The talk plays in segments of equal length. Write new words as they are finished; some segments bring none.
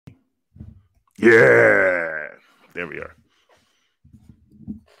Yeah. There we are.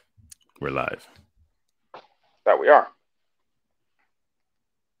 We're live. That we are.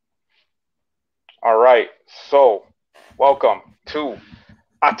 All right. So, welcome to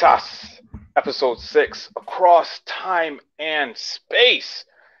ATAS, episode 6, Across Time and Space.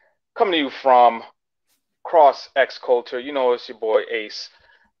 Coming to you from Cross X Culture. You know, it's your boy Ace.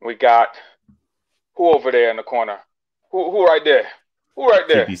 We got who over there in the corner? Who right there? Who right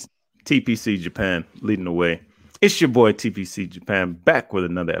there? TPC Japan leading the way. It's your boy TPC Japan back with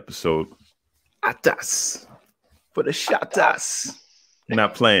another episode. ATAS for the shatas. You're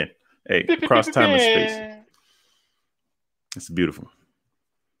not playing. Hey, across time and space. It's beautiful.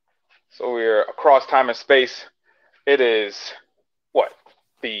 So we're across time and space. It is what?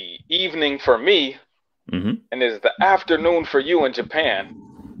 The evening for me, and it's the afternoon for you in Japan.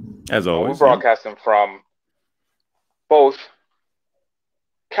 As always, we're broadcasting from both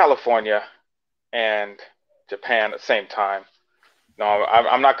California and Japan at the same time. No,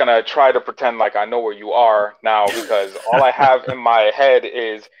 I'm not gonna try to pretend like I know where you are now, because all I have in my head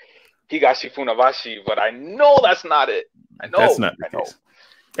is Higashi Funabashi, but I know that's not it. I know that's not the case.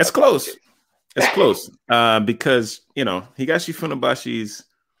 It's close. It's close. Because Higashi Funabashi's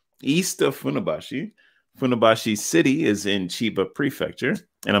east of Funabashi. Funabashi City is in Chiba Prefecture,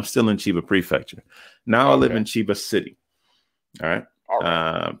 and I'm still in Chiba Prefecture. Now I live in Chiba City. All right.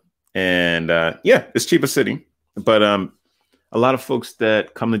 It's Chiba City. But a lot of folks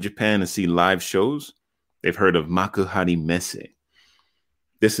that come to Japan and see live shows, they've heard of Makuhari Messe.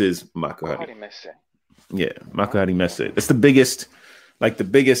 This is Makuhari Messe. Yeah, Makuhari Messe. It's the biggest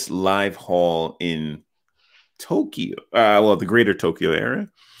live hall in Tokyo. The greater Tokyo area.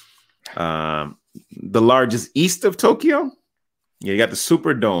 The largest east of Tokyo. Yeah, you got the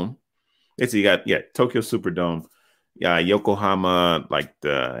Superdome. You got Tokyo Superdome. Yeah, Yokohama, like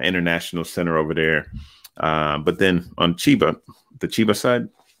the international center over there. But then on the Chiba side,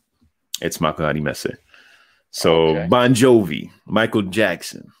 it's Makuhari Messe. So Bon Jovi, Michael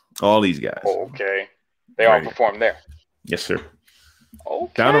Jackson, all these guys. Okay. They all perform there. Yes, sir.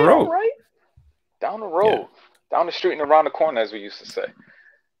 Okay. Down the road. All right. Down the road. Yeah. Down the street and around the corner, as we used to say.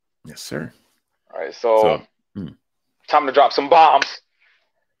 Yes, sir. All right. So time to drop some bombs.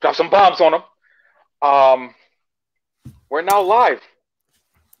 Drop some bombs on them. We're now live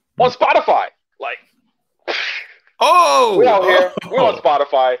on Spotify. We're out here. We're on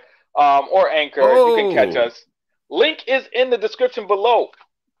Spotify or Anchor. You can catch us. Link is in the description below.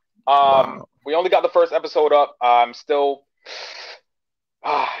 We only got the first episode up. I'm still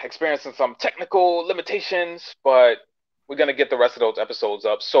experiencing some technical limitations, but we're going to get the rest of those episodes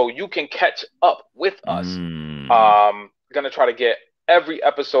up so you can catch up with us. Going to try to get every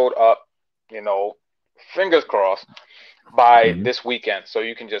episode up, fingers crossed, by this weekend. So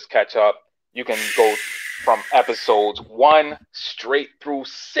you can just catch up. You can go from episodes 1 straight through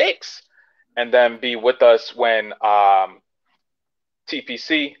 6 and then be with us when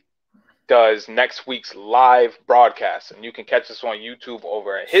TPC does next week's live broadcast. And you can catch us on YouTube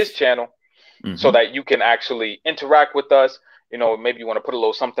over at his channel so that you can actually interact with us. Maybe you want to put a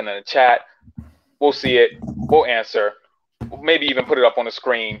little something in the chat. We'll see it. We'll answer. Maybe even put it up on the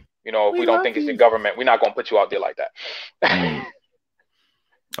screen. If we don't think it's your government, we're not going to put you out there like that.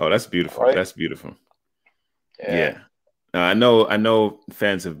 Oh, that's beautiful. Right? That's beautiful. Yeah. I know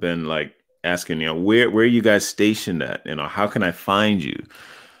fans have been asking, where are you guys stationed at? How can I find you?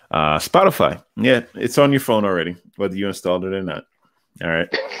 Spotify. Yeah, it's on your phone already, whether you installed it or not. All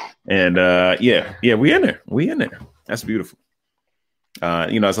right. And we in there. That's beautiful.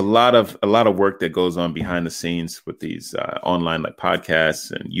 There's a lot of work that goes on behind the scenes with these online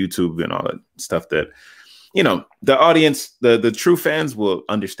podcasts and YouTube and all that stuff that the audience, the true fans will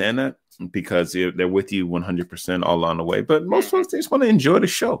understand that because they're with you 100% all along the way. But most folks, they just want to enjoy the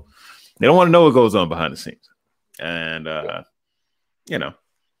show. They don't want to know what goes on behind the scenes. And,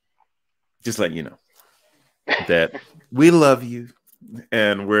 just letting you know that we love you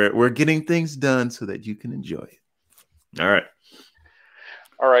and we're getting things done so that you can enjoy it. All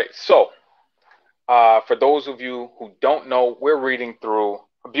right. So for those of you who don't know, we're reading through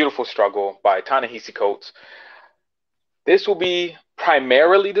A Beautiful Struggle by Ta-Nehisi Coates. This will be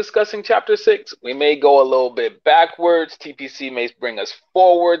primarily discussing chapter 6. We may go a little bit backwards. TPC may bring us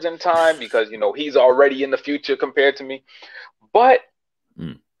forwards in time because, he's already in the future compared to me. But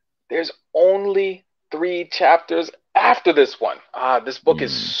there's only 3 chapters after this one. This book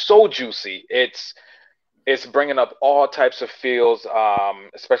is so juicy. It's bringing up all types of feels,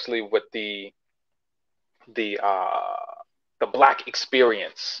 especially with the Black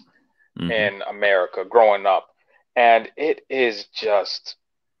experience in America growing up. And it is just,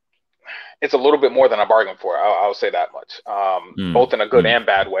 it's a little bit more than I bargained for. I'll say that much. Mm, Both in a good mm, and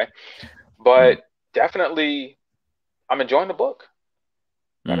bad way. mm, But definitely, I'm enjoying the book.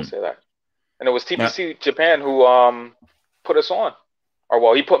 Gotta mm. say that. And it was Now, TPC Japan who put us on, or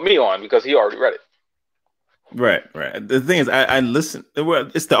well, he put me on because he already read it. right, right. The thing is, I listen.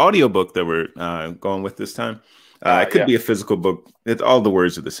 Well, it's the audiobook that we're going with this time. It could Yeah. be a physical book. All the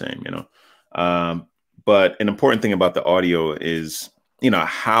words are the same, you know. Um, but an important thing about the audio is,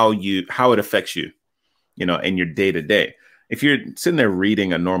 how it affects you, in your day to day. If you're sitting there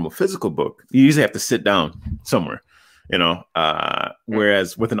reading a normal physical book, you usually have to sit down somewhere, Mm.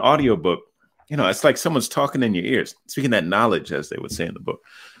 whereas with an audio book, it's like someone's talking in your ears, speaking that knowledge, as they would say in the book,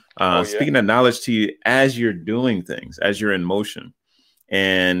 Oh yeah. speaking that knowledge to you as you're doing things, as you're in motion.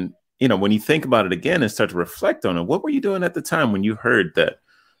 And, when you think about it again and start to reflect on it, what were you doing at the time when you heard that,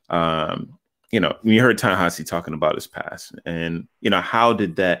 when you heard Ta-Nehisi talking about his past, and, how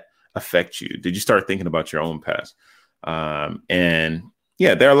did that affect you? Did you start thinking about your own past? And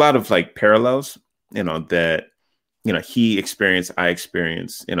yeah, there are a lot of like parallels, that, he experienced, I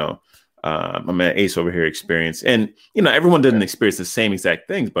experienced, my man Ace over here experienced. And, everyone didn't Yeah. experience the same exact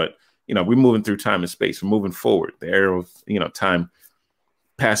things, but, we're moving through time and space. We're moving forward. The arrow of, time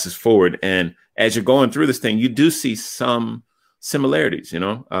passes forward. And as you're going through this thing, you do see some similarities,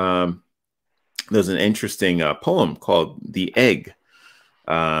 there's an interesting poem called The Egg,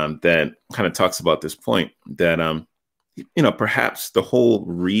 that kind of talks about this point that, perhaps the whole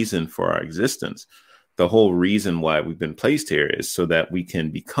reason for our existence, the whole reason why we've been placed here is so that we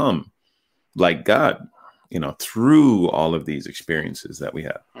can become like God, through all of these experiences that we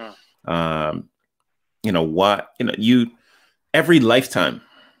have. Mm. Um, every lifetime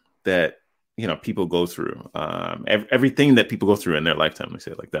that, people go through, everything that people go through in their lifetime, let me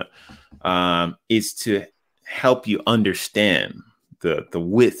say it like that, is to help you understand the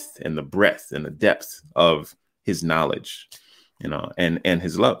width and the breadth and the depth of his knowledge, and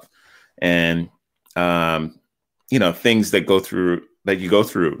his love. And, things that you go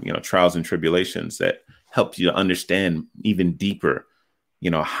through, trials and tribulations that help you understand even deeper,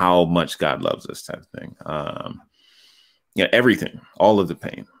 how much God loves us, type of thing. Everything, all of the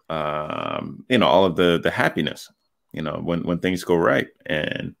pain, all of the happiness, when things go right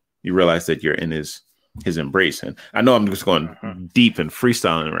and you realize that you're in his embrace. And I know I'm just going Mhm. deep and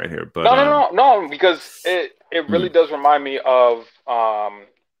freestyling right here, but No, because it really mm, does remind me of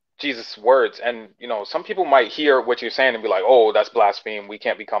Jesus' words. And some people might hear what you're saying and be like, "Oh, that's blasphemy. We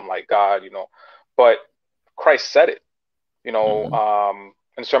can't become like God," But Christ said it. mm,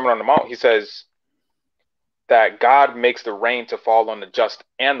 In Sermon on the Mount, he says that God makes the rain to fall on the just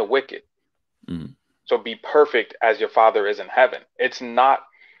and the wicked. mm, So be perfect as your Father is in heaven. It's not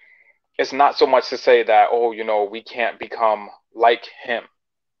so much to say that, oh, we can't become like him,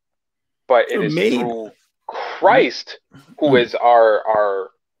 but it you're is made. through Christ who Mm, is our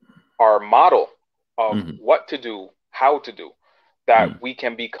model of mm, what to do, how to do, that mm, we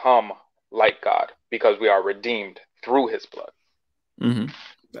can become like God because we are redeemed through his blood. mm.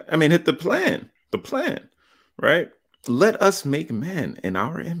 I mean, hit the plan, right? Let us make man in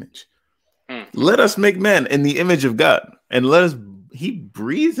our image. Mm, Let us make man in the image of God, and he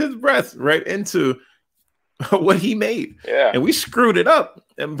breathed his breath right into what he made, yeah. and we screwed it up.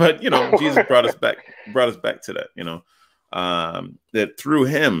 But Jesus brought us back to that. That through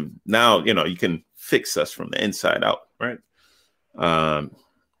him now, you can fix us from the inside out, right? Um,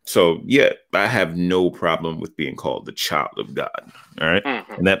 so yeah, I have no problem with being called the child of God. All right,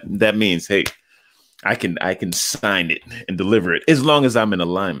 Mhm. and that means, hey, I can sign it and deliver it as long as I'm in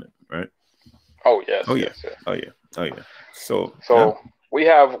alignment, right? Oh yes, Oh yeah, yes, yes. oh yeah, oh yeah. So yeah. So we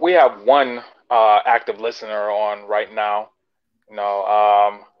have one active listener on right now.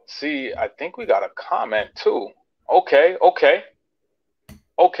 See, I think we got a comment too. Okay, okay,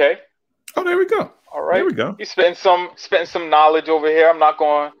 okay. Oh, there we go. All There right. we go. He's spitting some knowledge over here. I'm not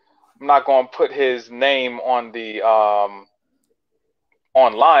going to put his name on the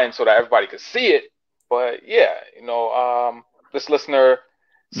online so that everybody could see it. But yeah, this listener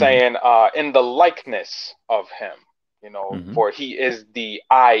Mm-hmm. saying in the likeness of him, Mm-hmm. for he is the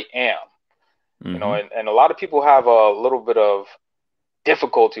I am. Mm-hmm. And a lot of people have a little bit of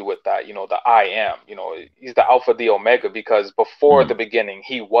difficulty with that, the I am. He's the Alpha, the Omega, because before the Mm-hmm. beginning,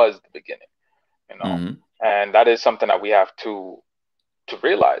 he was the beginning, you know. Mm-hmm. And that is something that we have to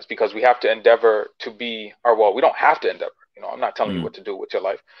realize, because we have to endeavor to be, or well, we don't have to endeavor. I'm not telling you what to do with your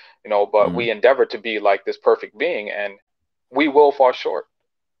life, but Mm-hmm. we endeavor to be like this perfect being, and we will fall short.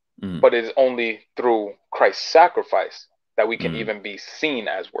 Mm-hmm. But it is only through Christ's sacrifice that we can Mm-hmm. even be seen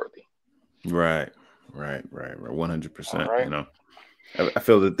as worthy. Right. Right. Right. Right. All 100%. right. I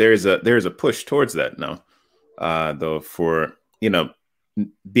feel that there's a push towards that now, though, for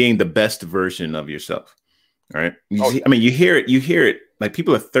being the best version of yourself. Right? Oh yeah. I mean, you hear it. Like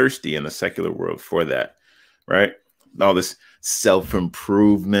people are thirsty in the secular world for that, right? All this self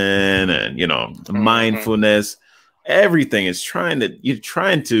improvement and Hmm. mindfulness. Everything is you're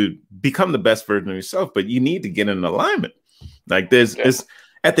trying to become the best version of yourself, but you need to get in alignment. Like Yeah. this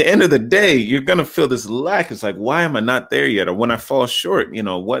at the end of the day, you're gonna feel this lack. It's like, why am I not there yet? Or when I fall short,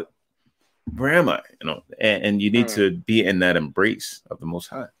 where am I? And you need Mm. to be in that embrace of the Most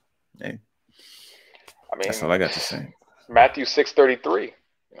High. Hey, I that's all mean, I got to say. Matthew 6:33.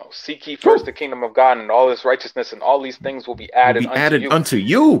 Seek ye first Whew. the kingdom of God and all His righteousness, and all these things will be Will added be unto added you. unto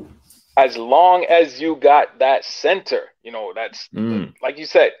you. As long as you got that center, Mm, like you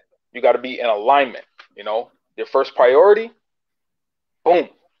said, you got to be in alignment. Your first priority, boom,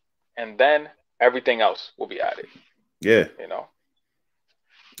 and then everything else will be added. yeah. You know,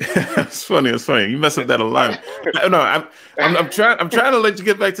 It's funny. It's funny. You mess up that alignment. No, I'm trying. I'm trying to let you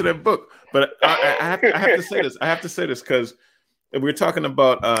get back to that book, but I have to say this. I have to say this because we were talking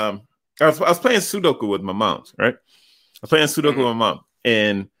about. I was playing Sudoku with my mom's, right? I was playing Sudoku with Mhm. my mom,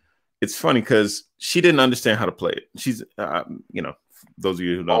 and it's funny because she didn't understand how to play it. She's, those of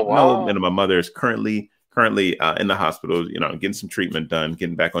you who Oh don't know, wow. my mother is currently in the hospital, getting some treatment done,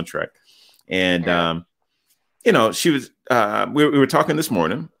 getting back on track, and Yeah. she was. We were talking this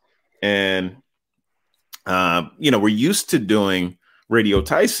morning, and we're used to doing radio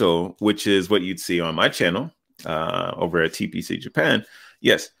taiso, which is what you'd see on my channel over at TPC Japan.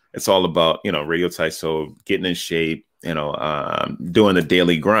 Yes, it's all about radio taiso, getting in shape, doing the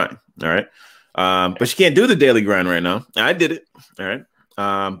daily grind. All right, but she can't do the daily grind right now. I did it. All right,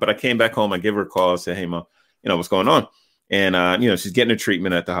 but I came back home. I give her a call. I said, "Hey, mom, what's going on?" And she's getting her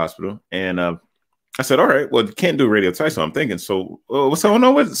treatment at the hospital, and I said, all right, well, you can't do radio taiso. I'm thinking, so what's going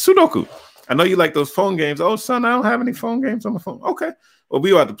on with Sudoku? I know you like those phone games. Oh, son, I don't have any phone games on my phone. Okay. Well,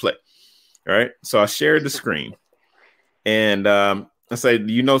 we ought to play. All right. So I shared the screen and I said,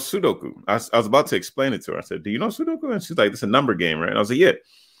 do you know Sudoku? I was about to explain it to her. I said, do you know Sudoku? And she's like, it's a number game, right? And I was like,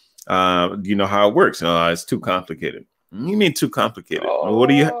 yeah. Do you know how it works? No, it's too complicated. You mean too complicated? Well, what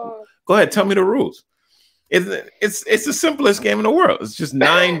do you Oh. go ahead, tell me the rules. It's the simplest game in the world. It's just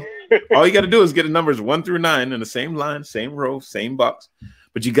nine. All you got to do is get the numbers 1 through 9 in the same line, same row, same box.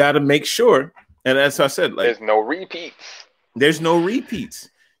 But you got to make sure, and as I said, like There's no repeats. there's no repeats.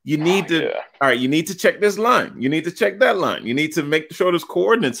 You Oh need to, yeah. all right, you need to check this line. You need to check that line. You need to make sure those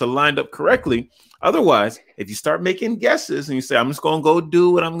coordinates are lined up correctly. Otherwise, if you start making guesses and you say, I'm just going to go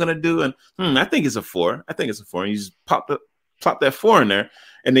do what I'm going to do, and I think it's a 4. I think it's a 4. And you just plop that 4 in there,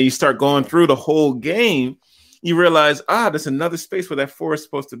 and then you start going Mhm. through the whole game. You realize, there's another space where that 4 is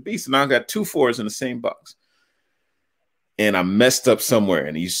supposed to be. So now I got 2 4s in the same box. And I messed up somewhere,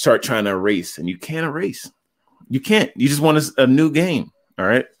 and you start trying to erase, and you can't erase. You can't. You just want a new game. All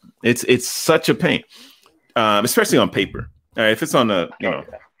right. It's such a pain, especially on paper. All right. If it's on Oh yeah.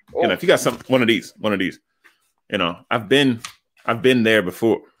 Oh. if you got one of these, I've been there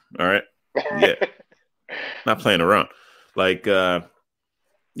before. All right. Yeah. Not playing around. Like, yeah,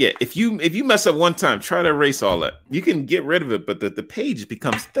 if you mess up one time, try to erase all that. You can get rid of it, but the page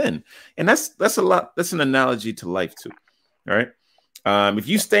becomes thin. And that's a lot. That's an analogy to life too. All right. If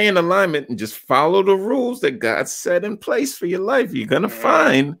you stay in alignment and just follow the rules that God set in place for your life, you're gonna Mhm.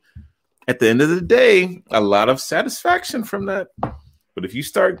 find at the end of the day a lot of satisfaction from that. But if you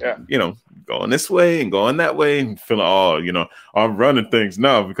start, Yeah. going this way and going that way and feeling, I'm running things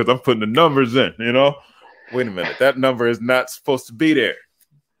now because I'm putting the numbers in, wait a minute, that number is not supposed to be there,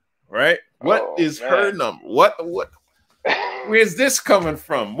 right? What Oh is her man. number? Where's this coming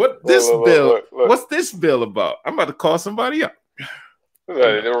from? Look. What's this bill about? I'm about to call somebody up. Wait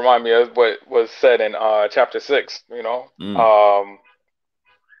a It minute. remind me of what was said in chapter 6. Mm. Um,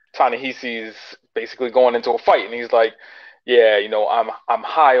 Ta-Nehisi's basically going into a fight, and he's like, "Yeah, I'm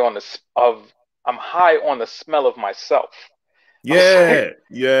high on I'm high on the smell of myself." I was like, Yeah,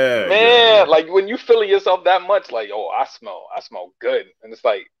 yeah, yeah, man, yeah. like when you feeling yourself that much, like, oh, I smell good, and it's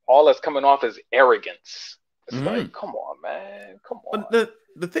like all that's coming off is arrogance. It's like, Mm. come on, man, come But on.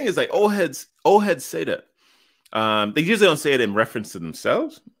 the thing is, like old heads say that. They usually don't say it in reference to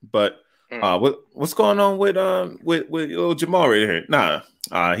themselves, but Mm. what's going on with little Jamal right here? Nah,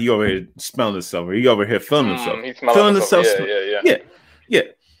 he over here smelling himself, or he over here feeling himself, He's smelling feeling himself. himself. Yeah, yeah, yeah. Yeah,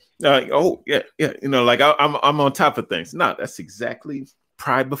 yeah. Oh yeah, yeah. Like I'm on top of things. Nah, that's exactly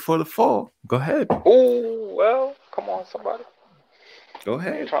pride before the fall. Go ahead, Ooh, well, come on, somebody. go We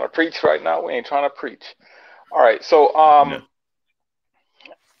ain't ahead. trying to preach right now. We ain't trying to preach. All right, so Yeah.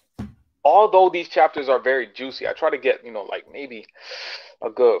 although these chapters are very juicy, I try to get, like maybe a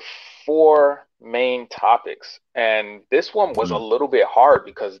good 4 main topics. And this one was a little bit hard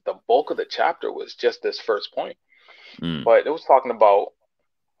because the bulk of the chapter was just this first point. But it was talking about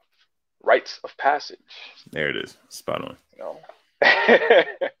rites of passage. There it is. Spot on.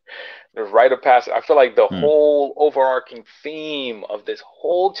 The rite of passage. I feel like the whole overarching theme of this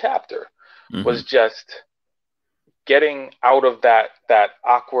whole chapter was just getting out of that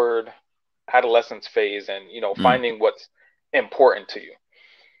awkward adolescence phase and finding what's important to you.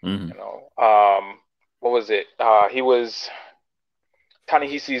 What was it? He was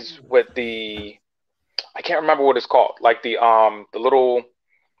Ta-Nehisi's with the, I can't remember what it's called, like the little,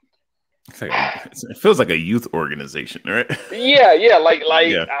 it feels like a youth organization, right? Yeah, like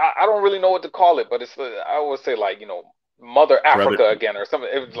yeah. I don't really know what to call it, but it's, I always say, like, Mother Africa again or something.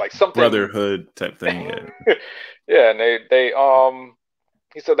 It was like something brotherhood type thing. Yeah. Yeah, and they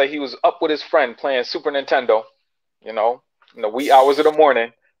he said that he was up with his friend playing Super Nintendo, in the wee hours of the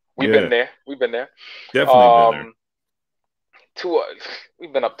morning. We've been there. Definitely been there.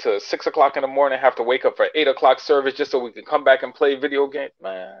 We've been up to 6 o'clock in the morning. Have to wake up for 8 o'clock service just so we can come back and play video games,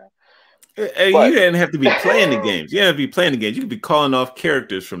 man. Hey, you didn't have to be playing the games. You didn't have to be playing the games. You could be calling off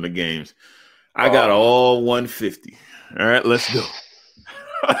characters from the games. I got all 150. All right, let's go.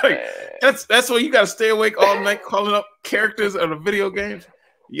 That's why you got to stay awake all night calling up characters of the video games.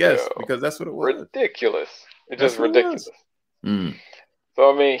 Yes, because that's what it was. Ridiculous. It's just ridiculous. So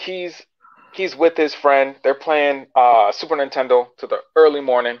I mean, he's with his friend. They're playing Super Nintendo to the early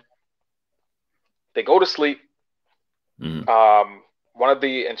morning. They go to sleep. One of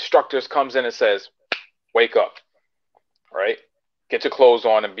the instructors comes in and says, "Wake up, right? Get your clothes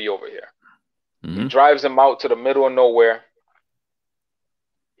on and be over here." He drives him out to the middle of nowhere.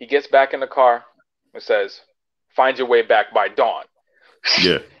 He gets back in the car and says, "Find your way back by dawn."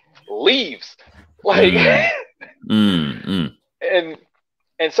 Yeah. Leaves. Like,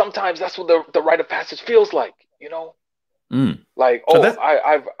 and sometimes that's what the rite of passage feels like, Like,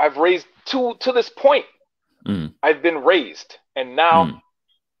 I've raised to this point. I've been raised, and now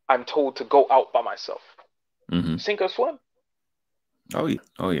I'm told to go out by myself. Sink or swim. Oh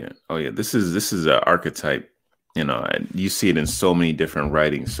yeah. This is an archetype. You see it in so many different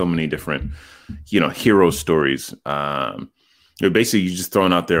writings, so many different, hero stories. Basically, you're just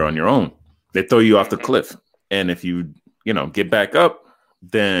thrown out there on your own. They throw you off the cliff, and if you get back up,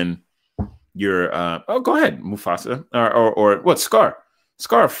 then you're go ahead, Mufasa, or what? Scar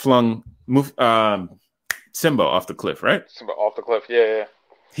flung Simba off the cliff, right? Simba off the cliff, yeah.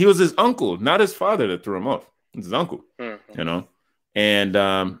 He was his uncle, not his father, that threw him off. It was his uncle, and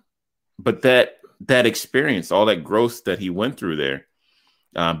but that experience, all that growth that he went through there,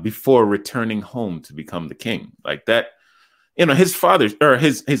 before returning home to become the king, like that. His father or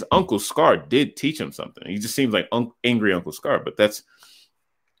his uncle Scar did teach him something. He just seems like angry Uncle Scar, but that's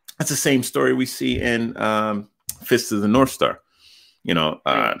the same story we see in Fist of the North Star.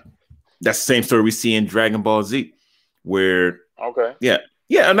 That's the same story we see in Dragon Ball Z, where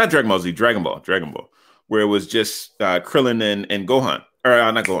not Dragon Ball Z, Dragon Ball, where it was just Krillin and Gohan,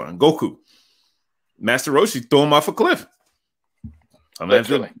 or not Gohan, Goku. Master Roshi threw him off a cliff.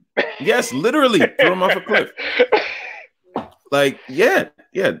 Literally. Yes, literally threw him off a cliff. Like, yeah,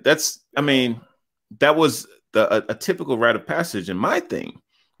 that was a typical rite of passage. And my thing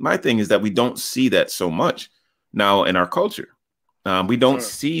is that we don't see that so much now in our culture. We don't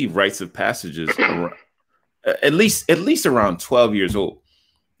see rites of passages around, at least around 12 years old.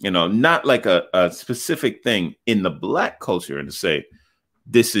 Not like a specific thing in the Black culture, and to say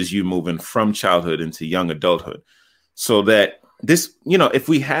this is you moving from childhood into young adulthood. So that this, if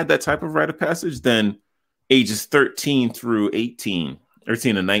we had that type of rite of passage, then ages 13 through 18,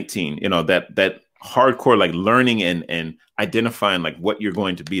 13 and 19, that hardcore, like learning and identifying like what you're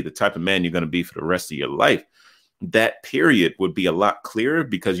going to be, the type of man you're going to be for the rest of your life, that period would be a lot clearer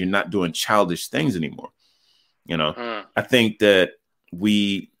because you're not doing childish things anymore. I think that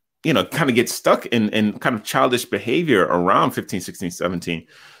we, kind of get stuck in kind of childish behavior around 15, 16, 17,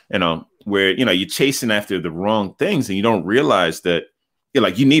 where, you're chasing after the wrong things and you don't realize that you're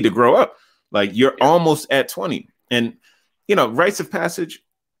like, you need to grow up. Like you're almost at 20, and rites of passage,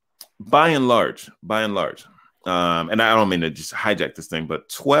 by and large, and I don't mean to just hijack this thing,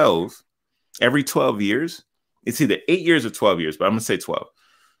 but every 12 years, it's either 8 years or 12 years, but I'm gonna say 12.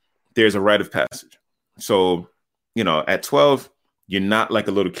 There's a rite of passage. So at 12, you're not like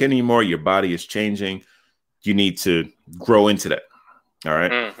a little kid anymore. Your body is changing. You need to grow into that. All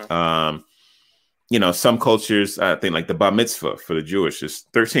right. Some cultures, I think like the bar mitzvah for the Jewish is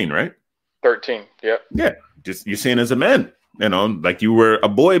 13, right? 13. Yep. Yeah. Just you're seen as a man. You know, like you were a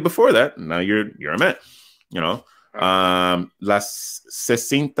boy before that. Now you're a man. You know, las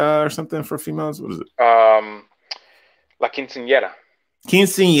sesenta or something for females. What is it? La quinceañera.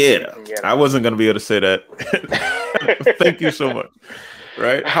 Quinceañera. Quinceañera. I wasn't going to be able to say that. Thank you so much.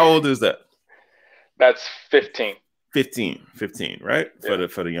 Right? How old is that? That's 15. 15, right?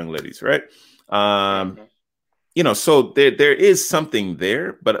 For the young ladies, right? You know, so there is something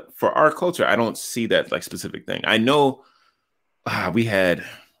there, but for our culture, I don't see that like specific thing. I know we had,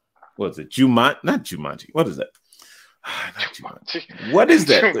 what was it? Not Jumanji. What is that? Not Jumanji. What is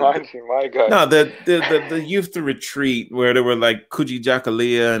that? Jumanji, my God. No, the youth retreat where they were like Kuji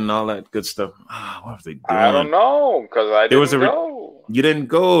Jakalia and all that good stuff. What were they doing? I don't know because I didn't go. You didn't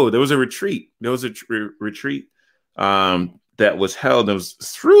go. There was a retreat. There was a retreat that was held. It was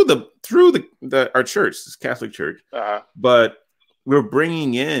through our church, this Catholic church. But we're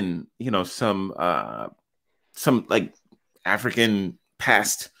bringing in, you know, some like African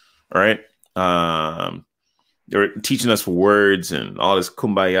past, all right. They were teaching us words and all this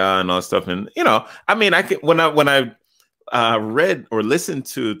kumbaya and all this stuff. And, you know, I mean, when I read or listened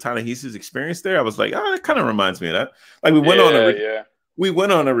to Ta-Nehisi's experience there, I was like, oh, it kind of reminds me of that. Like we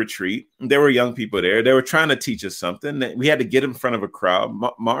went on a retreat. There were young people there. They were trying to teach us something. We had to get in front of a crowd.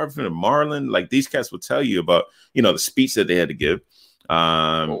 Marvin and Marlon, like these cats will tell you about, you know, the speech that they had to give.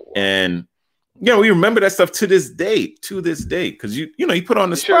 And, you know, we remember that stuff to this day, because you put on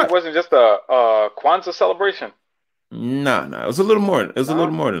the spot. Sure it wasn't just a Kwanzaa celebration? No, it was a little more. It was a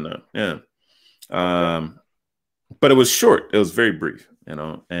little more than that. Yeah. But it was short. It was very brief, you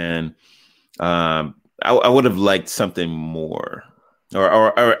know, and I would have liked something more,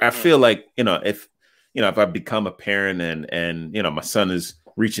 or I feel like, you know, if I become a parent and you know, my son is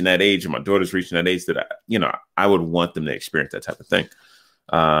reaching that age and my daughter's reaching that age, that I would want them to experience that type of thing,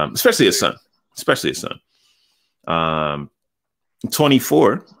 especially a son.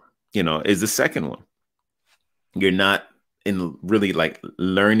 24, you know, is the second one. You're not in really like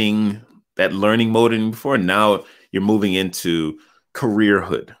learning mode anymore. Before. Now you're moving into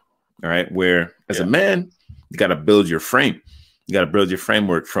careerhood, all right? Where as a man, you got to build your frame. You got to build your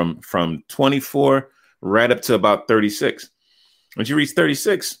framework from 24 right up to about 36. Once you reach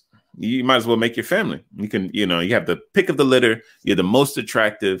 36, you might as well make your family. You can, you know, you have the pick of the litter. You're the most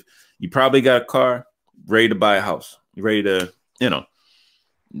attractive. You probably got a car, ready to buy a house. You're ready to, you know,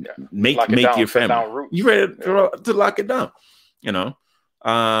 make your family. You ready to lock it down, you know.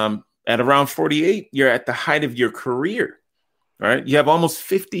 At around 48, you're at the height of your career, right? You have almost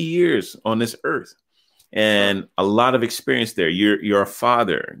 50 years on this earth and a lot of experience there. You're a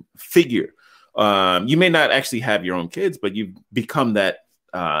father figure. You may not actually have your own kids, but you've become that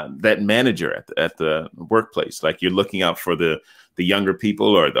manager at the workplace. Like you're looking out for the younger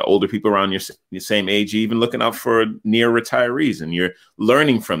people or the older people around your same age. You're even looking out for near retirees, and you're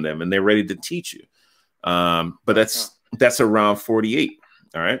learning from them, and they're ready to teach you. But that's around 48.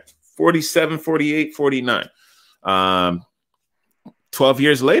 All right. 47, 48, 49. 12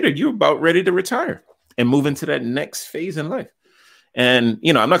 years later, you're about ready to retire and move into that next phase in life. And,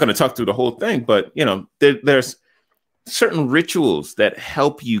 you know, I'm not going to talk through the whole thing, but, you know, there's certain rituals that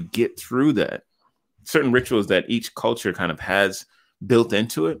help you get through that. Certain rituals that each culture kind of has built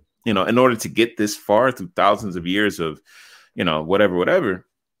into it, you know, in order to get this far through thousands of years of, you know, whatever,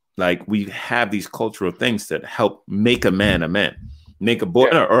 like we have these cultural things that help make a man, make a boy,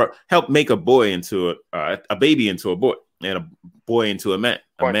 or help make a boy into a baby into a boy, and a boy into a man,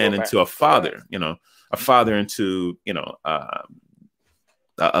 into a father, you know, a father into, you know,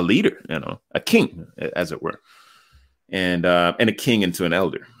 a leader, you know, a king, as it were, and a king into an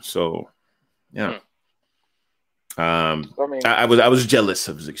elder. So, yeah. I was jealous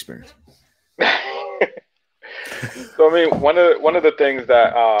of his experience. So I mean, one of the things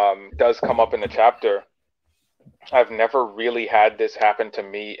that does come up in the chapter, I've never really had this happen to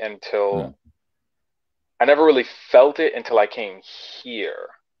me until I never really felt it until I came here.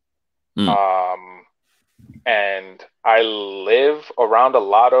 And I live around a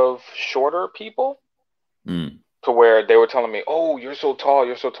lot of shorter people to where they were telling me, "Oh, you're so tall.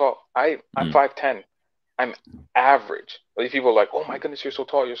 I'm 5'10". I'm average. These people are like, "Oh my goodness, you're so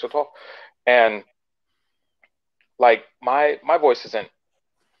tall. And like my voice isn't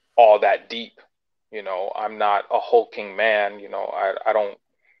all that deep. You know, I'm not a hulking man. You know, I don't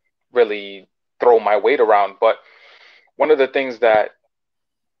really throw my weight around. But one of the things that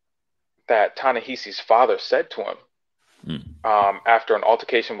Ta-Nehisi's father said to him after an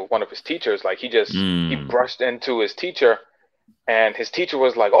altercation with one of his teachers, like he brushed into his teacher, and his teacher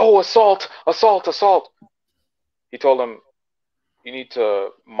was like, "Oh, assault. He told him, "You need to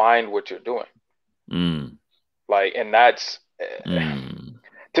mind what you're doing." Like, and that's Mm.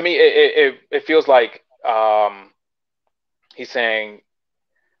 to me, it feels like he's saying,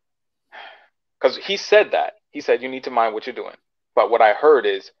 because he said that. He said, you need to mind what you're doing. But what I heard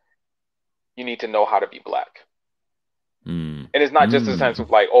is, you need to know how to be black. Mm. And it's not just a sense Mm. of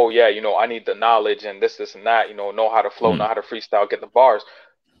like, oh, yeah, I need the knowledge and this, and that, know how to flow, know Mm. how to freestyle, get the bars.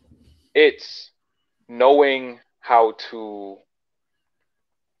 It's knowing how to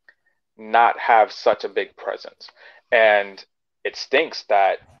not have such a big presence. And it stinks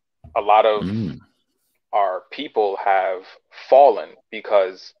that a lot of Mm. our people have fallen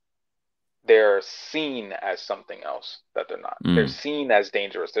because they're seen as something else that they're not. They're Mm. seen as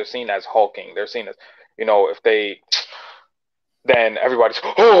dangerous. They're seen as hulking. They're seen as, if they, then everybody's,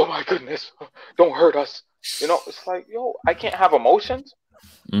 oh my goodness, don't hurt us. It's like, yo, I can't have emotions.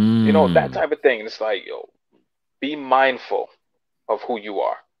 That Mm. type of thing. And it's like, yo, be mindful of who you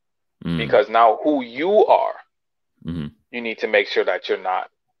are. Mm. Because now who you are, Mm. you need to make sure that you're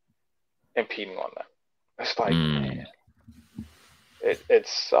not impeding on them. It's like, man, Mm. it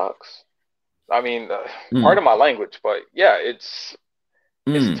sucks. I mean, Mm. pardon my language, but yeah, it's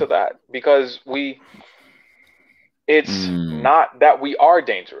to Mm. that because it's Mm. not that we are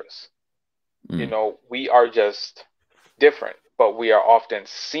dangerous. Mm. We are just different, but we are often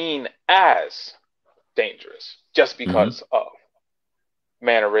seen as dangerous just Mm. because of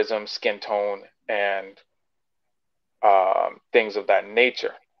mannerism, skin tone, and things of that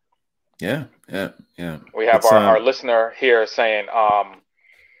nature. Yeah. Yeah. Yeah. We have It's our listener here saying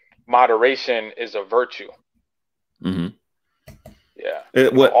moderation is a virtue. mhm. Yeah,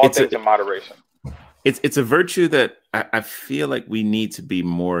 What all things in moderation. it's a virtue that I feel like we need to be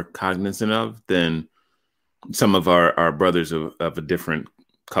more cognizant of than some of our brothers of a different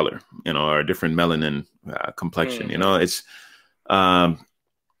color, or a different melanin complexion. Mm-hmm. It's um,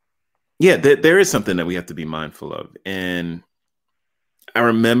 yeah, there is something that we have to be mindful of. And I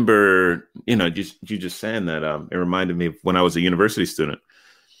remember, just you just saying that, it reminded me of when I was a university student.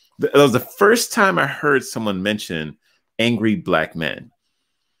 That was the first time I heard someone mention angry black men.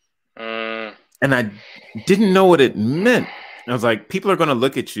 Mm. And I didn't know what it meant. I was like, people are going to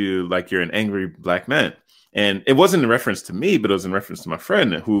look at you like you're an angry black man. And it wasn't in reference to me, but it was in reference to my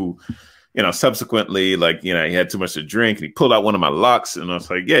friend who, subsequently, like, he had too much to drink and he pulled out one of my locks. And I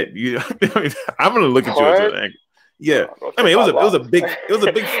was like, yeah, I'm going to look at you as an What? angry. Yeah. Don't I mean, take my it was a locks. big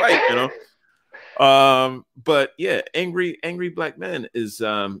fight. But yeah, angry black men is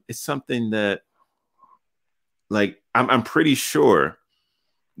something that, like, I'm pretty sure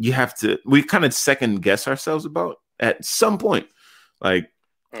we kind of second guess ourselves about at some point. Like,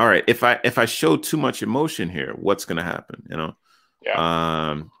 all right, if I show too much emotion here, what's going to happen?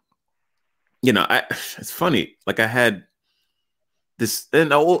 Yeah. It's funny. Like, I had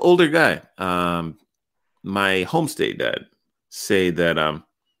an older guy, my homestay dad, say that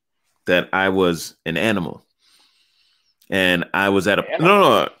I was an animal, and I was at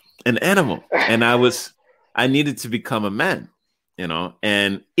Animal. an animal, and I needed to become a man.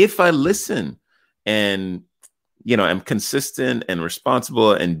 And if I listen and, am consistent and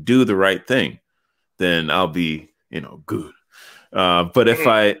responsible and do the right thing, then I'll be, good. But if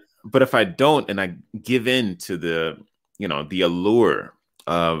I don't, and I give in to the allure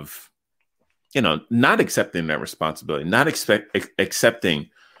of, not accepting that responsibility, not accepting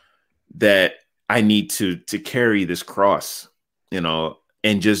that I need to carry this cross, and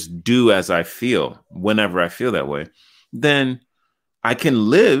just do as I feel whenever I feel that way, then I can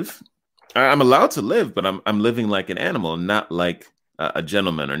live. I'm allowed to live, but I'm living like an animal, not like a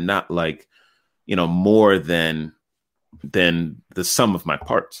gentleman, or not like, more than the sum of my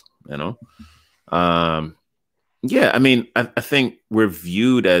parts. Yeah. I mean, I think we're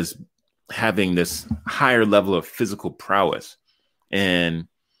viewed as having this higher level of physical prowess, and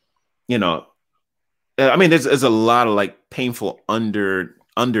I mean, there's a lot of, like, painful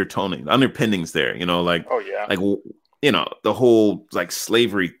underpinnings there. Like, Oh yeah. the whole, like,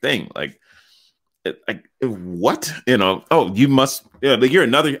 slavery thing, like what, oh, you must,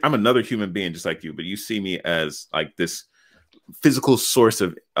 like, I'm another human being just like you, but you see me as, like, this physical source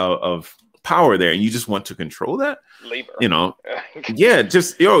of power there, and you just want to control that. Labor. Yeah,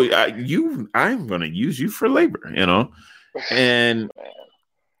 just, I'm gonna use you for labor. And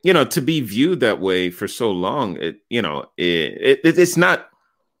to be viewed that way for so long, it's not,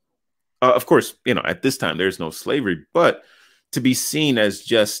 of course, at this time there's no slavery, but to be seen as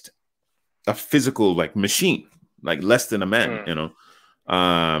just a physical, like, machine, like less than a man,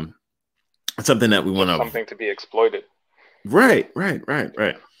 um, something that we want Just to, something to be exploited. right. Like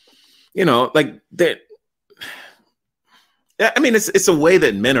that. I mean, it's a way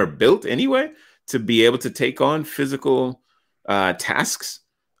that men are built anyway, to be able to take on physical tasks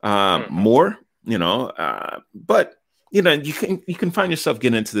Mm-hmm. more, but you can find yourself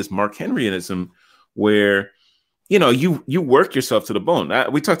getting into this Mark Henryism where you work yourself to the bone.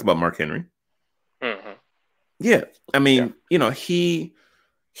 We talked about Mark Henry. Mm-hmm. Yeah, I mean, he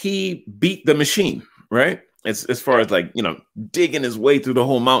beat the machine, right? As far as like digging his way through the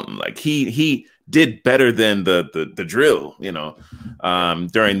whole mountain. Like he did better than the drill,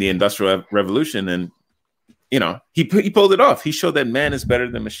 during the Industrial Revolution, and he pulled it off. He showed that man is better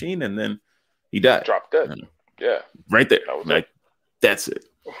than machine, and then he died. Dropped dead. Yeah, right there. That was like it. That's it.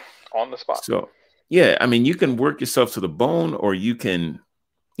 On the spot. So yeah, I mean, you can work yourself to the bone, or you can,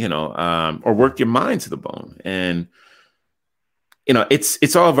 or work your mind to the bone, and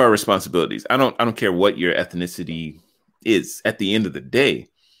it's all of our responsibilities. I don't care what your ethnicity is. At the end of the day,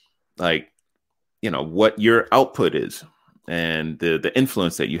 like what your output is and the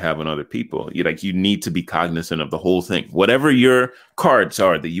influence that you have on other people. You need to be cognizant of the whole thing. Whatever your cards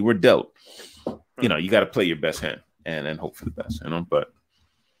are that you were dealt, you got to play your best hand and hope for the best. But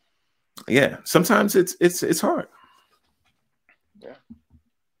yeah, sometimes it's hard. Yeah,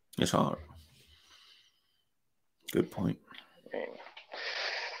 it's hard. Good point.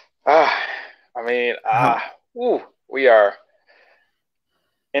 We are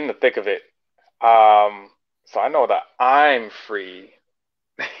in the thick of it. So I know that I'm free.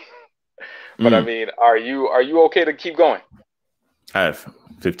 But I mean, are you okay to keep going? I have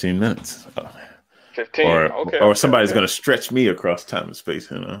 15 minutes. 15. Or somebody's going to stretch me across time and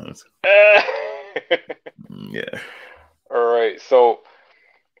space. Yeah. All right. So,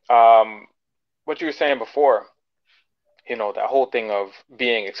 what you were saying before, that whole thing of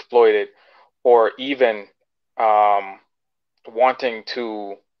being exploited, or even wanting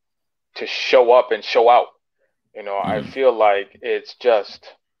to show up and show out. I feel like it's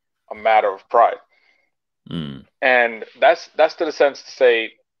just a matter of pride. And that's to the sense to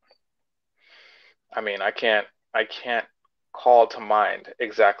say, I mean, I can't call to mind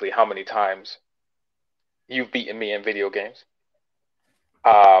exactly how many times you've beaten me in video games.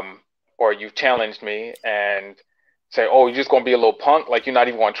 Or you've challenged me and say, oh, you're just going to be a little punk, like you're not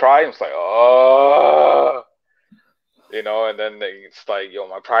even going to try. And it's like, oh, and then it's like, yo,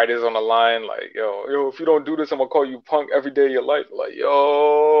 my pride is on the line. Like, yo, if you don't do this, I'm going to call you punk every day of your life. Like,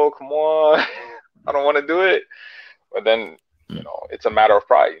 yo, come on. I don't want to do it. But then, it's a matter of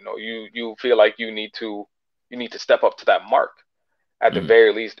pride. You feel like you need to step up to that mark at the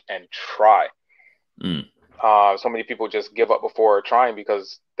very least and try. So many people just give up before trying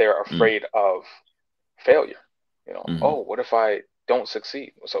because they're afraid of failure. Oh, what if I don't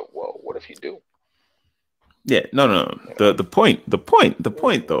succeed? So, well, what if you do? Yeah, no. The point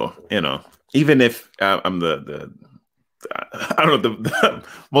though, even if I'm the I don't know, the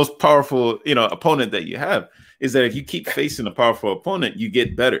most powerful, opponent that you have, is that if you keep facing a powerful opponent, you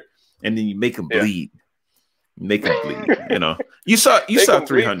get better, and then you make them bleed. Make them bleed. You saw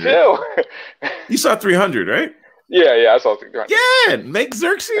 300. You saw 300, right? Yeah, I saw 300. Yeah, make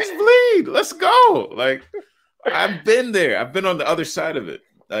Xerxes bleed. Let's go. Like, I've been there. I've been on the other side of it.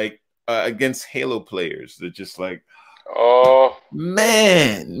 Like, against Halo players, they're just like, oh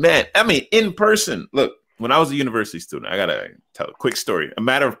man. I mean, in person. Look, when I was a university student, I gotta tell a quick story. A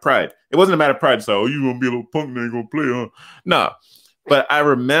matter of pride. It wasn't a matter of pride. So, you gonna be a little punk, then gonna play, huh? No, but I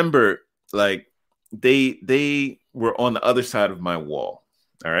remember like they were on the other side of my wall.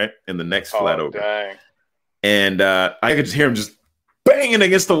 All right, in the next flat over. Dang. And I could just hear him just banging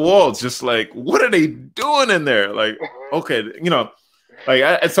against the wall. It's just like, what are they doing in there? Like, okay, so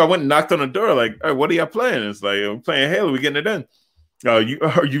I went and knocked on the door. Like, hey, what are y'all playing? It's like, I'm playing Halo. We getting it done. Are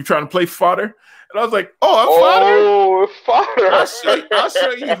you trying to play fodder? And I was like, I'm fodder. I'll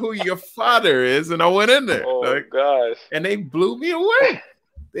show you who your father is. And I went in there. Gosh. And they blew me away.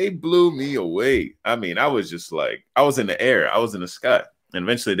 I mean, I was just like, I was in the air. I was in the sky. And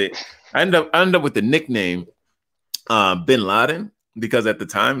eventually I ended up with the nickname Bin Laden, because at the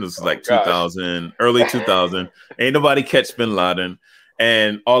time it was like 2000, early 2000. Ain't nobody catch Bin Laden.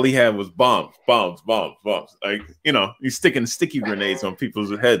 And all he had was bombs. Like, he's sticking sticky grenades on people's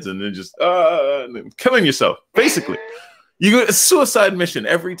heads and then just killing yourself. Basically, you get a suicide mission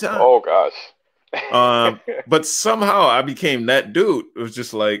every time. Oh gosh. But somehow I became that dude. It was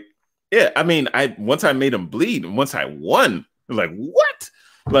just like, yeah. I mean, once I made him bleed, and once I won, it was like, what?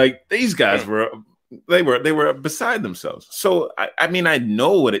 Like, these guys were beside themselves. So I mean, I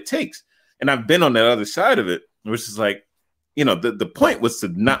know what it takes, and I've been on the other side of it, which is like, the point was to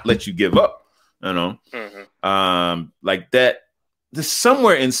not let you give up, like that. There's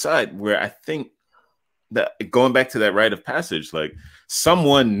somewhere inside where I think that going back to that rite of passage, like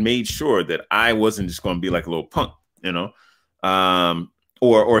someone made sure that I wasn't just going to be like a little punk, you know,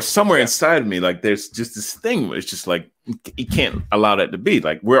 or somewhere inside of me, like there's just this thing where it's just like you can't allow that to be.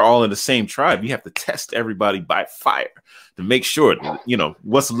 Like we're all in the same tribe. You have to test everybody by fire to make sure that, you know,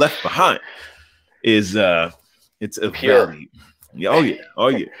 what's left behind is it's a pure. value. Yeah, oh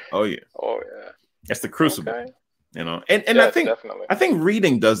yeah. That's the crucible. Okay. You know, and Yes, I think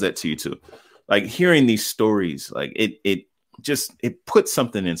reading does that to you too. Like hearing these stories, like it puts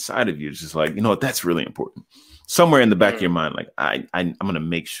something inside of you. It's just like, you know, that's really important. Somewhere in the back of your mind, like I'm gonna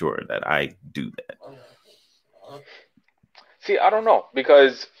make sure that I do that. See, I don't know,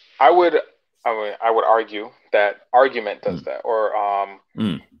 because I would argue that argument does that, or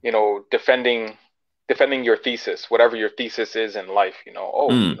you know, defending your thesis, whatever your thesis is in life. You know,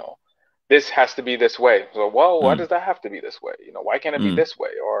 you know, this has to be this way. So, well, why does that have to be this way? You know, why can't it be this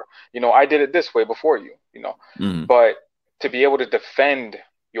way? Or, you know, I did it this way before you. You know, but to be able to defend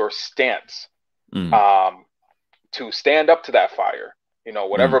your stance, to stand up to that fire, you know,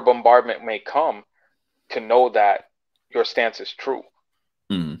 whatever bombardment may come, to know that your stance is true.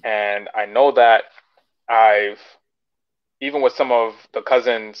 And I know that even with some of the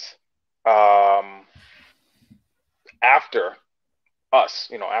cousins, after us,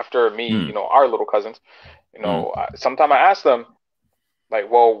 you know, after me, you know, our little cousins, you know, sometimes I ask them, like,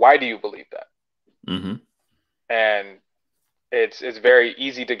 well, why do you believe that? And it's very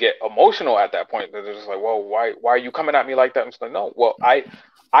easy to get emotional at that point. They're just like, well, why are you coming at me like that? I'm just like, no, well, I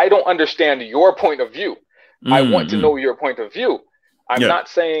don't understand your point of view. I want to know your point of view. I'm not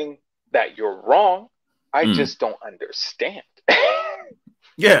saying that you're wrong. I just don't understand.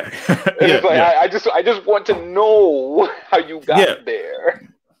 It's like, I just want to know how you got there.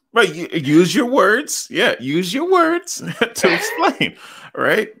 Right. Use your words. Yeah. Use your words to explain.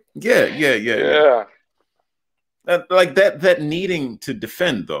 Right. Yeah. Like that needing to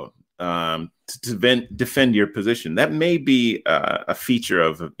defend, though, to defend your position, that may be a feature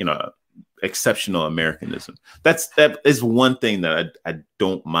of, you know, exceptional Americanism. That is one thing that I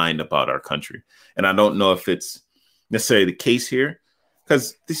don't mind about our country, and I don't know if it's necessarily the case here,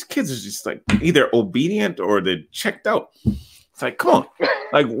 because these kids are just like either obedient or they're checked out. It's like, come on,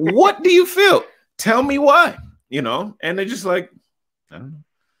 like, what do you feel? Tell me why, you know? And they're just like, I don't know.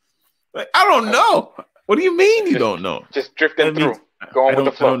 Like, I don't know. What do you mean you don't know? Just drifting through, going with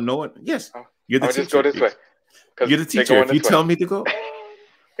the flow. I don't know it. Yes, you're the teacher. Just go this way. You're the teacher. If you tell me to go,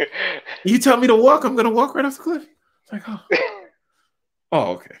 you tell me to walk, I'm going to walk right off the cliff. It's like,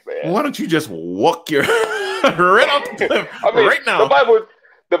 oh, okay. Well, why don't you just walk your right off the cliff right now?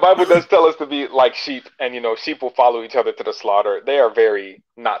 The Bible does tell us to be like sheep, and, you know, sheep will follow each other to the slaughter. They are very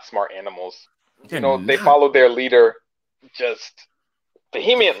not smart animals. You know, they follow their leader just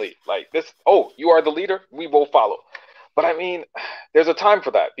vehemently, like this. Oh, you are the leader, we will follow. But I mean, there's a time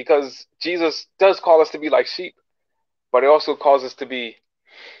for that, because Jesus does call us to be like sheep, but it also calls us to be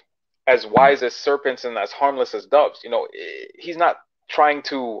as wise as serpents and as harmless as doves. You know, he's not trying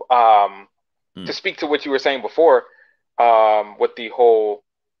to speak to what you were saying before, with the whole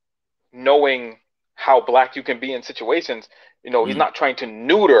knowing how black you can be in situations. You know, he's not trying to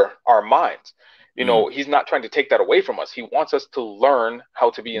neuter our minds. You know, he's not trying to take that away from us. He wants us to learn how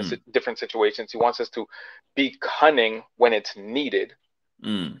to be in different situations. He wants us to be cunning when it's needed,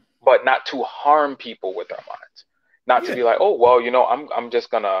 but not to harm people with our minds. Not to be like, oh, well, you know, I'm just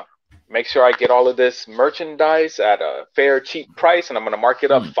going to make sure I get all of this merchandise at a fair, cheap price, and I'm going to mark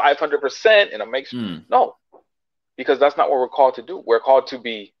it up 500%, and I'll make sure. No, because that's not what we're called to do. We're called to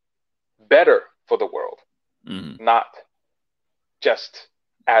be better for the world, not just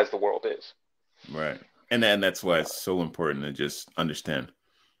as the world is. Right. And that's why it's so important to just understand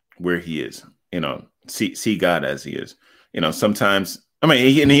where he is, you know, see God as he is. You know, sometimes, I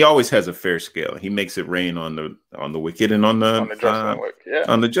mean, he always has a fair scale. He makes it rain on the wicked and on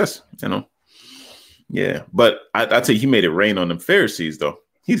the just, you know. Yeah. But I tell you, he made it rain on them Pharisees, though.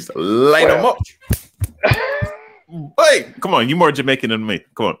 He's light them up. Hey, come on, you more Jamaican than me.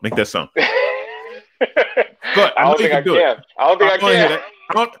 Come on, make that sound. Go ahead. I don't think I can. I don't think I can.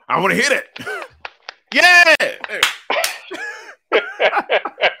 I want to hear that. Yeah.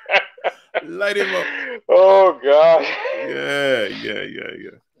 Light him up. Oh God. Yeah.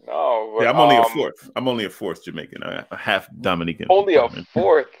 No, but, I'm only a fourth Jamaican. A half Dominican. Only a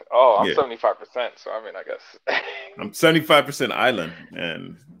fourth. Oh, I'm 75%. So I mean, I guess I'm 75% island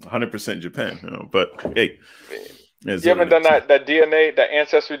and 100% Japan. You know, but hey, you haven't done that DNA, that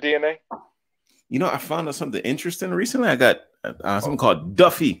ancestry DNA? You know, I found out something interesting recently. I got something called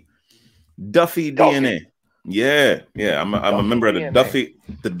Duffy DNA. Yeah. I'm a member of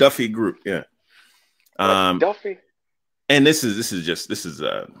the Duffy group. Yeah. What, Duffy? And this is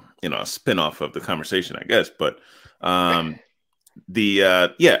a spinoff of the conversation, I guess. But I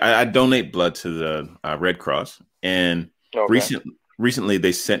donate blood to the Red Cross, and Okay. recently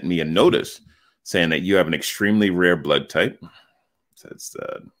they sent me a notice saying that you have an extremely rare blood type. So it's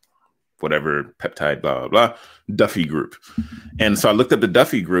whatever peptide, blah blah blah, Duffy group. And so I looked up the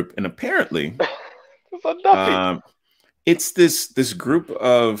Duffy group, and apparently, It's a Duffy. It's this group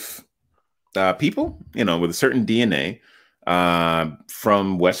of people, with a certain DNA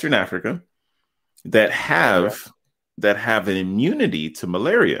from Western Africa that have an immunity to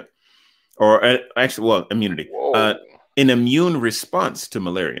malaria, or immunity, an immune response to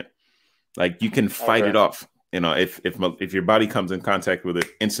malaria. Like you can fight it off. If your body comes in contact with it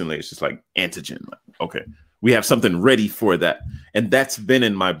instantly, it's just like antigen. Like, okay, we have something ready for that, and that's been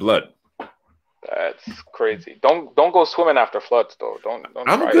in my blood. That's crazy. Don't go swimming after floods, though. Don't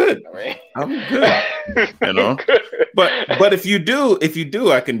I'm try good. It. I mean. I'm good. But if you do,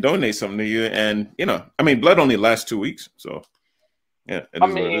 I can donate something to you. And blood only lasts 2 weeks, so yeah.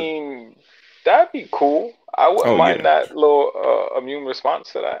 That'd be cool. I wouldn't mind that little immune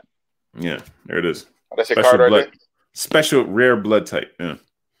response to that. Yeah, there it is. That's your card right there. Special rare blood type. Yeah.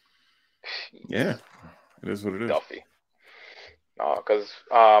 Yeah, it is what it is. Duffy. No, because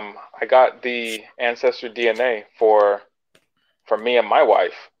I got the ancestor DNA for me and my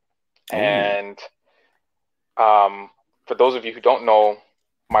wife, and for those of you who don't know,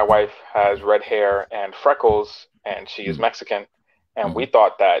 my wife has red hair and freckles, and she is Mexican, and we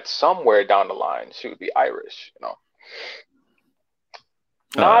thought that somewhere down the line she would be Irish.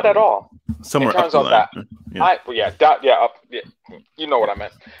 Not at all. Somewhere up the line. You know what I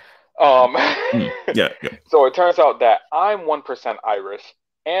meant. Yeah. So it turns out that I'm 1% Irish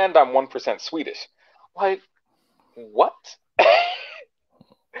and I'm 1% Swedish. Like, what?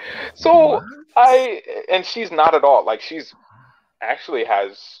 So and she's not at all. Like, she's actually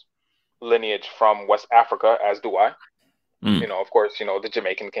has lineage from West Africa, as do I. Of course, the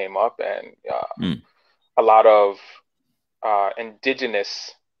Jamaican came up, and a lot of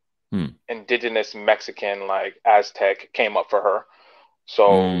indigenous Mexican, like Aztec, came up for her.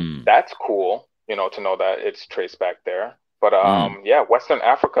 So that's cool, to know that it's traced back there. But Western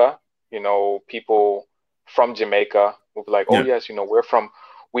Africa, people from Jamaica will be like, oh yes,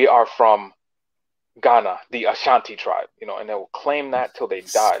 we are from Ghana, the Ashanti tribe, and they will claim that till they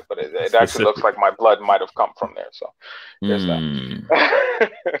die. But it actually looks like my blood might have come from there. So there's that.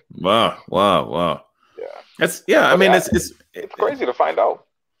 Wow. Yeah. That's it's crazy to find out.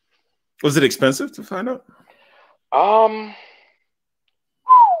 Was it expensive to find out?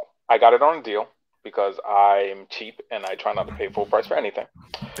 I got it on a deal because I'm cheap and I try not to pay full price for anything.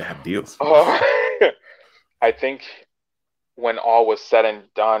 They have deals. I think when all was said and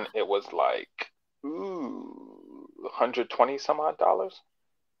done, it was like $120 some odd.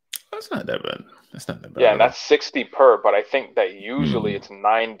 That's not that bad. Yeah, and that's 60 per, but I think that usually it's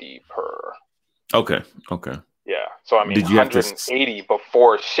 90 per. Okay. Yeah, so I mean, 180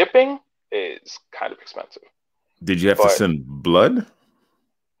 before shipping is kind of expensive. Did you have to send blood?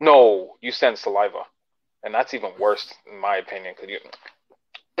 No, you send saliva, and that's even worse in my opinion.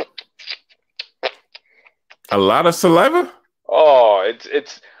 A lot of saliva? Oh,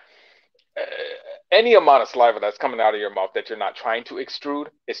 it's any amount of saliva that's coming out of your mouth that you're not trying to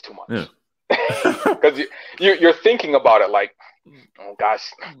extrude is too much. Because you're thinking about it like, oh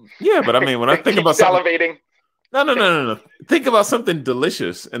gosh. Yeah, but I mean, when I think about salivating. No. Think about something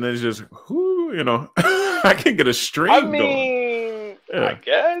delicious, and it's just, I can get a stream going. I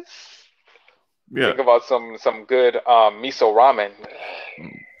guess. Yeah. Think about some good miso ramen.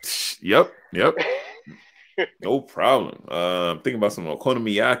 Yep. No problem. Thinking about some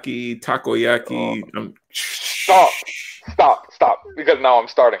okonomiyaki, takoyaki. Stop! Because now I'm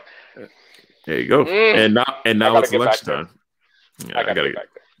starting. There you go. And now it's lunchtime. Yeah, I gotta get back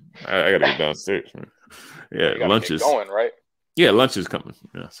there. I gotta get downstairs. Yeah, lunch is going, right? Yeah, lunch is coming.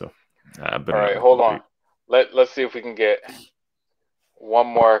 Yeah, so I better. All right, hold on. Let's see if we can get one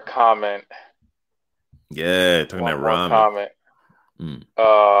more comment. Yeah, talking about ramen. Comment.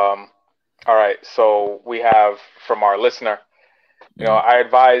 All right, so we have from our listener. I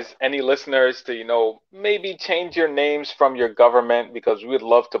advise any listeners to, maybe change your names from your government, because we would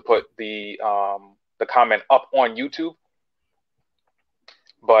love to put the comment up on YouTube.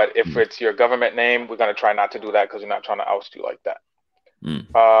 But if it's your government name, we're going to try not to do that because we're not trying to oust you like that.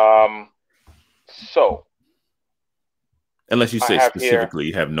 So. Unless you say specifically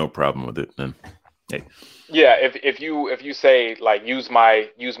you have no problem with it, then hey. Yeah, if you say like use my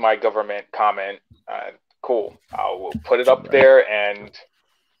government comment, cool. I will put it up there and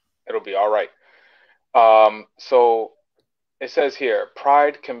it'll be all right. So it says here,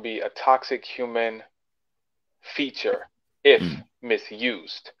 pride can be a toxic human feature if Mm,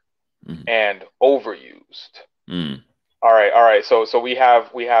 misused mm, and overused. mm. All right. So we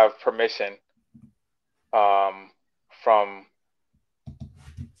have permission um from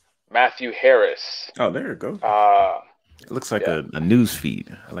Matthew Harris. Oh, there it goes. Uh It looks like yeah. a news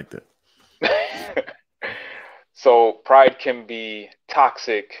feed. I like that. So pride can be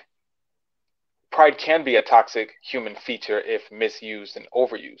a toxic human feature if misused and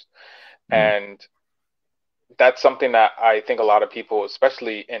overused. Mm, And that's something that I think a lot of people,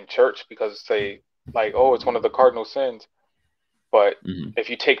 especially in church, because say like, oh, it's one of the cardinal sins. But mm, if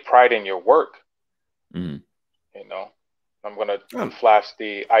you take pride in your work, mm. you know, I'm gonna Oh, flash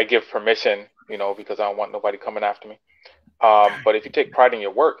the I give permission, because I don't want nobody coming after me. But if you take pride in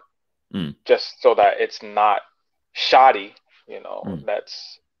your work, mm, just so that it's not shoddy, mm,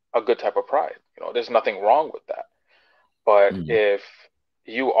 that's a good type of pride. There's nothing wrong with that. But mm, if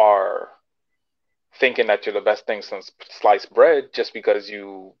you are thinking that you're the best thing since sliced bread just because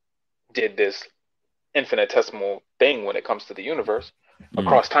you did this infinitesimal thing when it comes to the universe mm.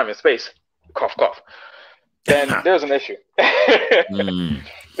 across time and space, cough, cough, then there's an issue. Mm.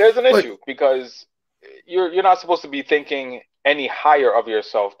 There's an But issue because you're not supposed to be thinking any higher of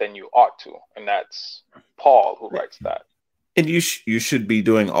yourself than you ought to, and that's Paul who writes that. and you should be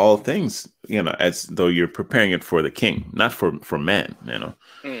doing all things, as though you're preparing it for the king, not for man.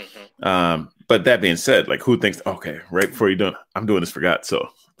 Hmm. But that being said, like who thinks, okay, right before you're done, I'm doing this for God, so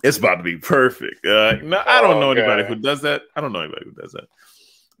it's about to be perfect. No, I don't know anybody who Okay. does that. I don't know anybody who does that.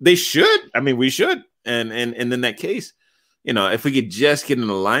 They should. I mean, we should. And in that case, if we could just get an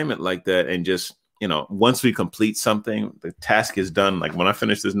alignment like that, and just once we complete something, the task is done. Like when I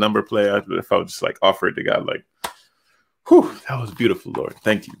finish this number play, if I would just like offer it to God, like, whew, that was beautiful, Lord.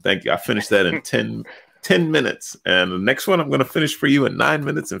 Thank you. Thank you. I finished that in 10 minutes. And the next one I'm going to finish for you in 9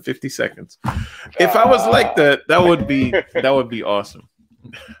 minutes and 50 seconds. If I was like Uh, that, that would be awesome.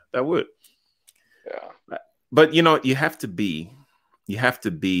 That would. yeah. But you have to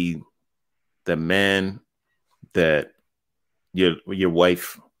be the man that your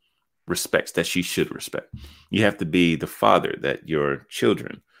wife respects, that she should respect. You have to be the father that your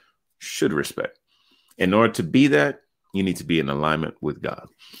children should respect. In order to be that, you need to be in alignment with God.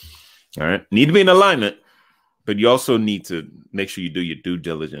 All right. Need to be in alignment, but you also need to make sure you do your due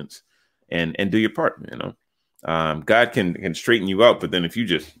diligence and do your part. God can straighten you out, but then if you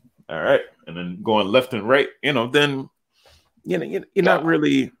just all right, and then going left and right, then you're not Nah.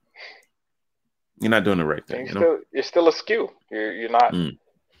 really you're not doing the right thing. You're still askew. You're not Mm,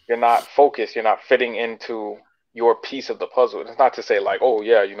 you're not focused. You're not fitting into your piece of the puzzle. It's not to say like, oh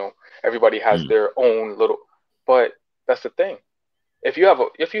yeah, everybody has mm, their own little, but that's the thing. If you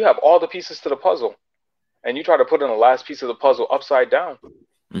have all the pieces to the puzzle and you try to put in the last piece of the puzzle upside down,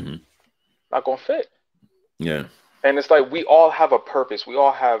 mm-hmm. not gonna fit. Yeah. And it's like we all have a purpose. We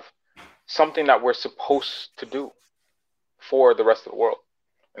all have something that we're supposed to do for the rest of the world.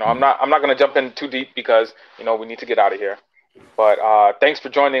 I'm Mm, not gonna jump in too deep because we need to get out of here. But thanks for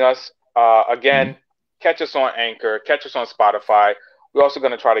joining us. mm, Again, catch us on Anchor, catch us on Spotify. We're also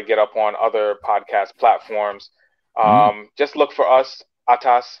going to try to get up on other podcast platforms. mm. Just look for us,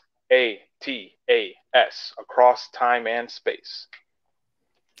 ATAS, ATAS, across time and space.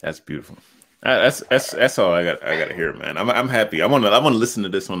 That's beautiful. That's all I got to hear, man. I'm happy. I want to listen to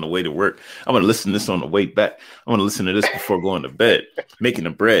this on the way to work. I want to listen to this on the way back. I want to listen to this before going to bed, making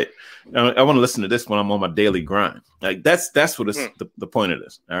the bread. I want to listen to this when I'm on my daily grind. Like that's what it's Hmm. the point of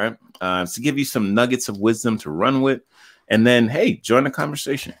this. All right, to give you some nuggets of wisdom to run with, and then hey, join the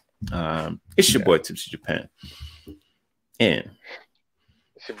conversation. It's your Yeah. boy Tipsy Japan, and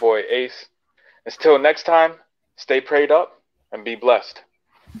It's your boy Ace. Until next time, stay prayed up and be blessed.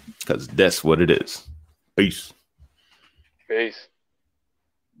 because that's what it is. Peace. Peace.